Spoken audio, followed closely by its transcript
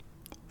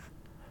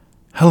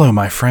Hello,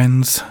 my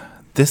friends.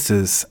 This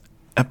is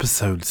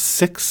episode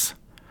 6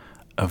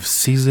 of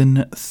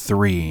season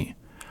 3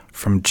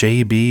 from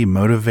JB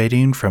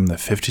Motivating from the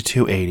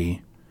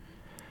 5280.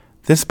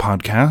 This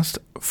podcast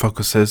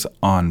focuses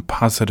on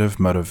positive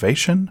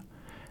motivation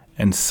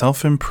and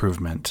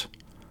self-improvement,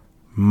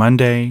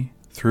 Monday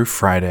through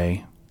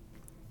Friday.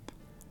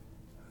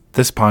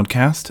 This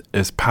podcast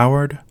is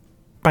powered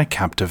by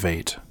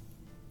Captivate.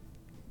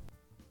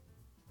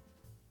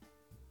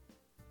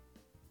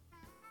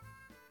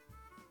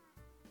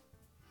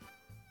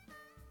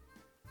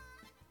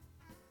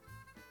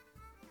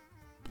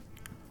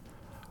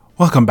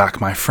 Welcome back,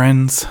 my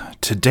friends.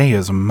 Today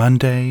is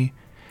Monday,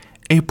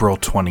 April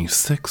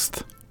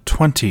 26th,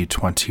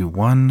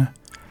 2021.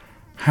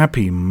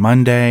 Happy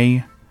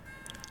Monday.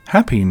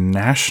 Happy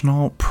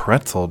National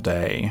Pretzel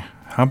Day.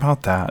 How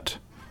about that?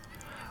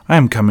 I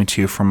am coming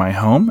to you from my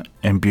home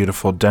in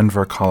beautiful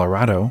Denver,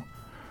 Colorado,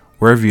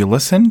 wherever you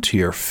listen to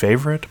your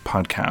favorite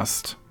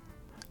podcast.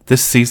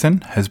 This season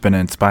has been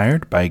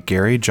inspired by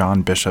Gary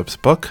John Bishop's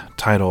book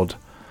titled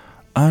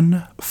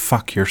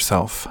Unfuck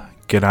Yourself.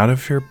 Get out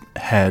of your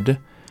head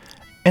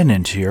and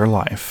into your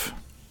life.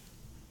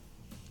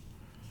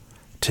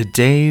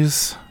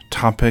 Today's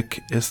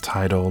topic is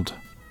titled,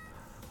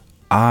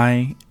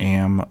 I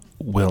Am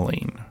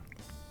Willing.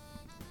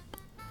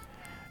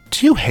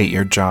 Do you hate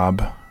your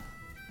job?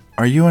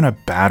 Are you in a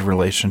bad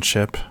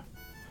relationship?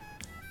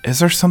 Is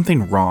there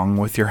something wrong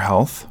with your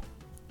health?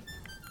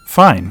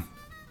 Fine.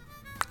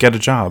 Get a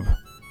job.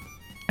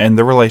 End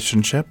the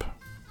relationship.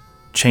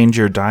 Change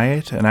your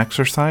diet and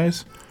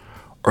exercise.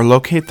 Or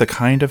locate the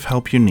kind of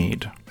help you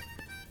need.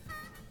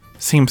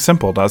 Seems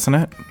simple, doesn't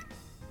it?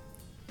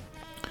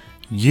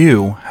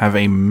 You have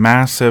a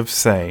massive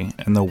say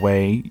in the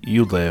way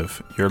you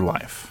live your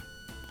life.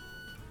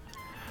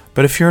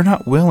 But if you're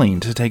not willing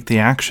to take the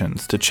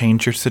actions to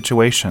change your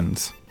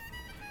situations,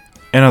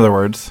 in other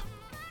words,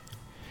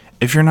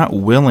 if you're not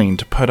willing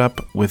to put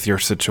up with your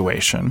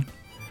situation,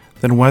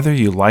 then whether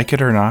you like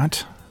it or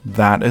not,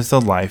 that is the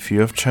life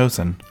you have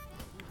chosen.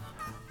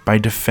 By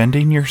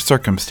defending your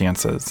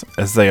circumstances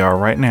as they are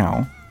right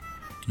now,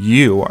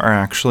 you are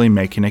actually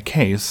making a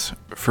case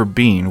for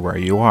being where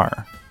you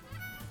are.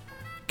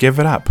 Give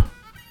it up.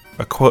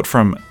 A quote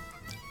from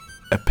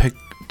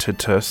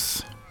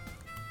Epictetus,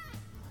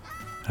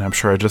 and I'm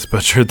sure I just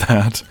butchered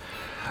that,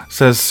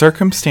 says,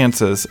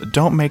 circumstances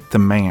don't make the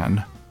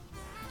man,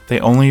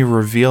 they only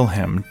reveal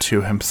him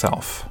to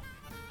himself.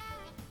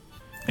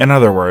 In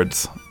other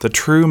words, the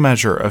true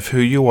measure of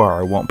who you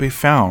are won't be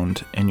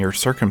found in your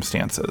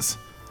circumstances,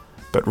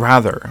 but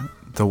rather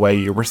the way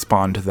you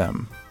respond to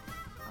them.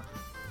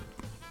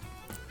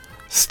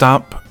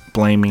 Stop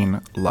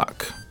blaming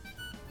luck.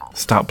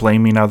 Stop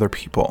blaming other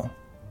people.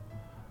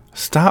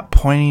 Stop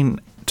pointing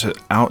to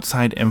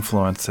outside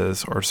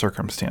influences or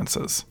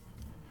circumstances.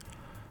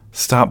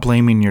 Stop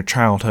blaming your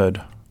childhood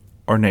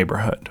or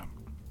neighborhood.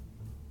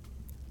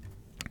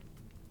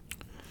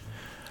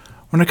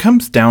 When it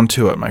comes down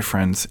to it, my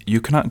friends,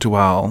 you cannot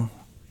dwell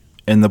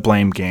in the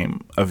blame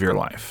game of your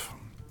life.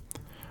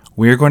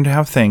 We are going to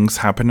have things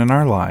happen in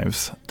our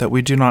lives that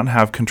we do not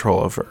have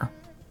control over.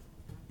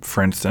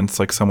 For instance,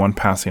 like someone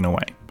passing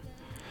away.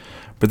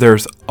 But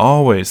there's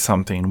always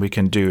something we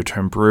can do to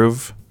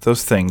improve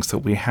those things that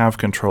we have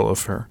control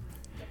over,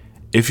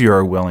 if you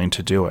are willing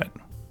to do it.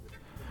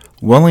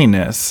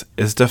 Willingness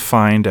is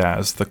defined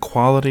as the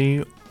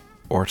quality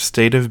or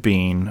state of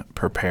being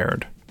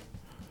prepared.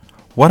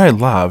 What I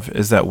love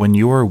is that when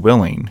you are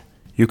willing,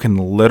 you can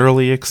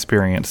literally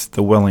experience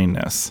the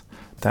willingness,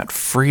 that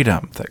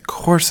freedom that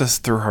courses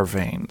through our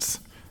veins.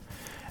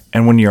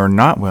 And when you're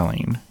not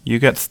willing, you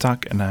get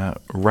stuck in a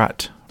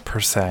rut, per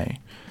se,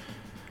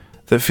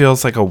 that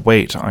feels like a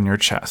weight on your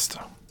chest.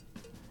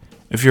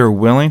 If you're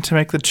willing to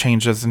make the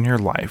changes in your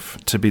life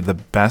to be the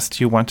best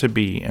you want to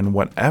be in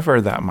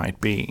whatever that might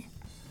be,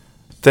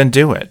 then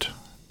do it.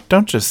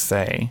 Don't just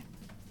say,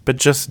 but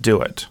just do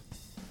it.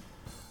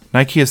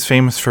 Nike is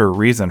famous for a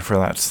reason for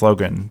that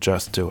slogan,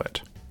 just do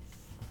it.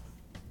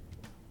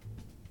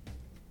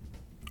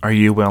 Are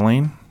you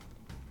willing?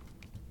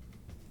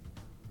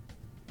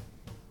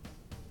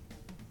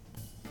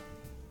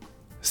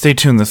 Stay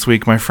tuned this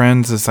week, my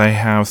friends, as I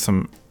have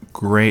some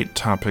great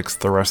topics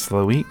the rest of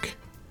the week.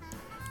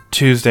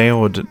 Tuesday,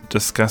 we'll be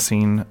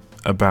discussing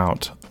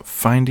about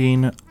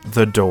finding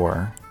the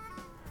door.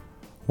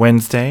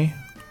 Wednesday,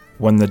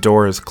 when the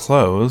door is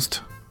closed.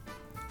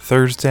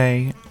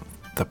 Thursday,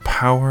 the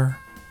power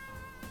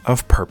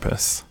of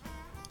purpose.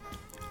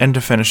 And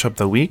to finish up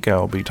the week,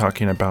 I'll be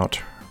talking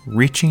about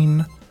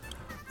reaching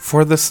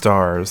for the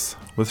stars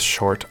with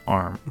short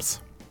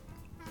arms.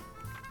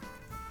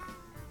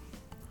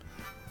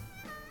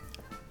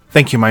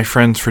 Thank you, my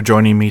friends, for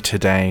joining me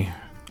today.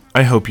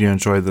 I hope you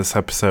enjoyed this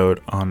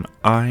episode on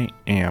I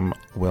Am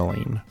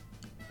Willing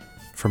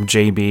from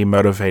JB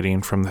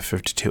Motivating from the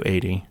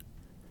 5280.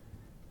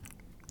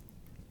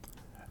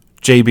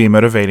 JB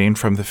Motivating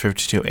from the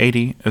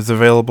 5280 is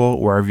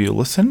available wherever you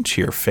listen to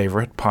your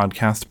favorite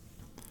podcast.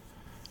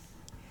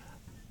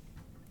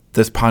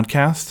 This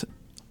podcast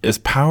is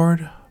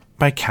powered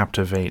by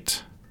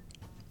Captivate.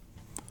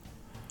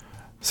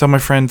 So, my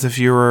friends, if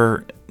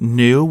you're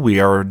new,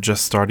 we are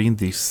just starting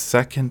the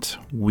second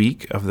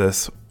week of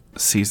this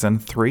season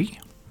 3.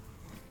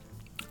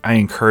 I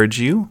encourage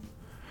you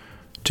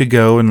to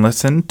go and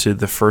listen to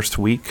the first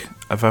week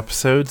of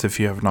episodes if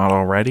you have not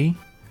already.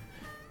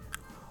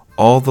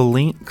 All the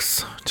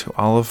links to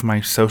all of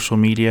my social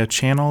media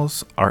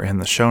channels are in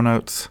the show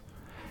notes,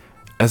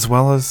 as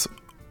well as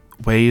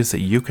ways that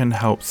you can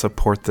help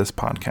support this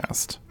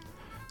podcast,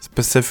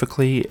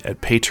 specifically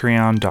at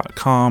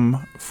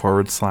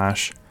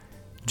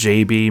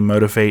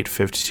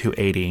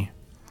patreon.com/JBMotivate5280.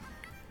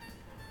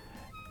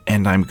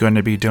 And I'm going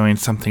to be doing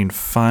something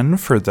fun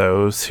for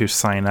those who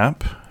sign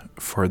up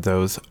for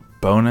those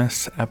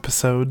bonus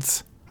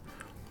episodes.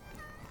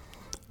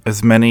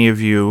 As many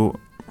of you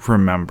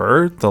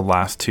remember, the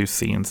last two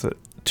seasons,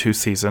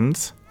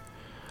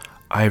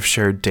 I've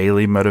shared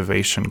daily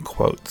motivation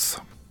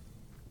quotes.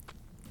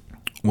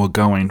 Well,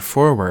 going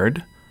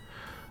forward,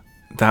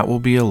 that will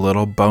be a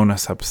little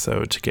bonus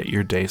episode to get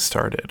your day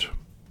started.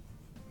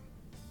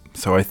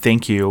 So I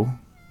thank you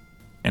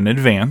in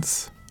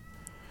advance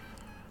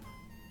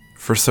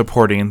for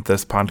supporting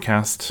this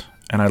podcast,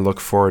 and I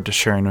look forward to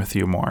sharing with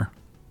you more.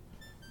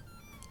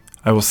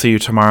 I will see you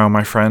tomorrow,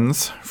 my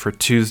friends, for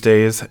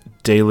Tuesday's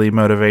Daily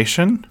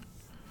Motivation.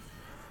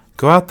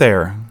 Go out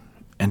there,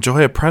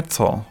 enjoy a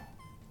pretzel.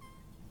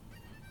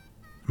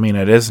 I mean,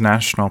 it is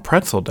National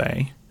Pretzel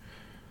Day.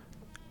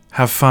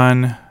 Have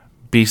fun,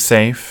 be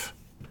safe,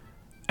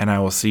 and I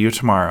will see you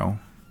tomorrow.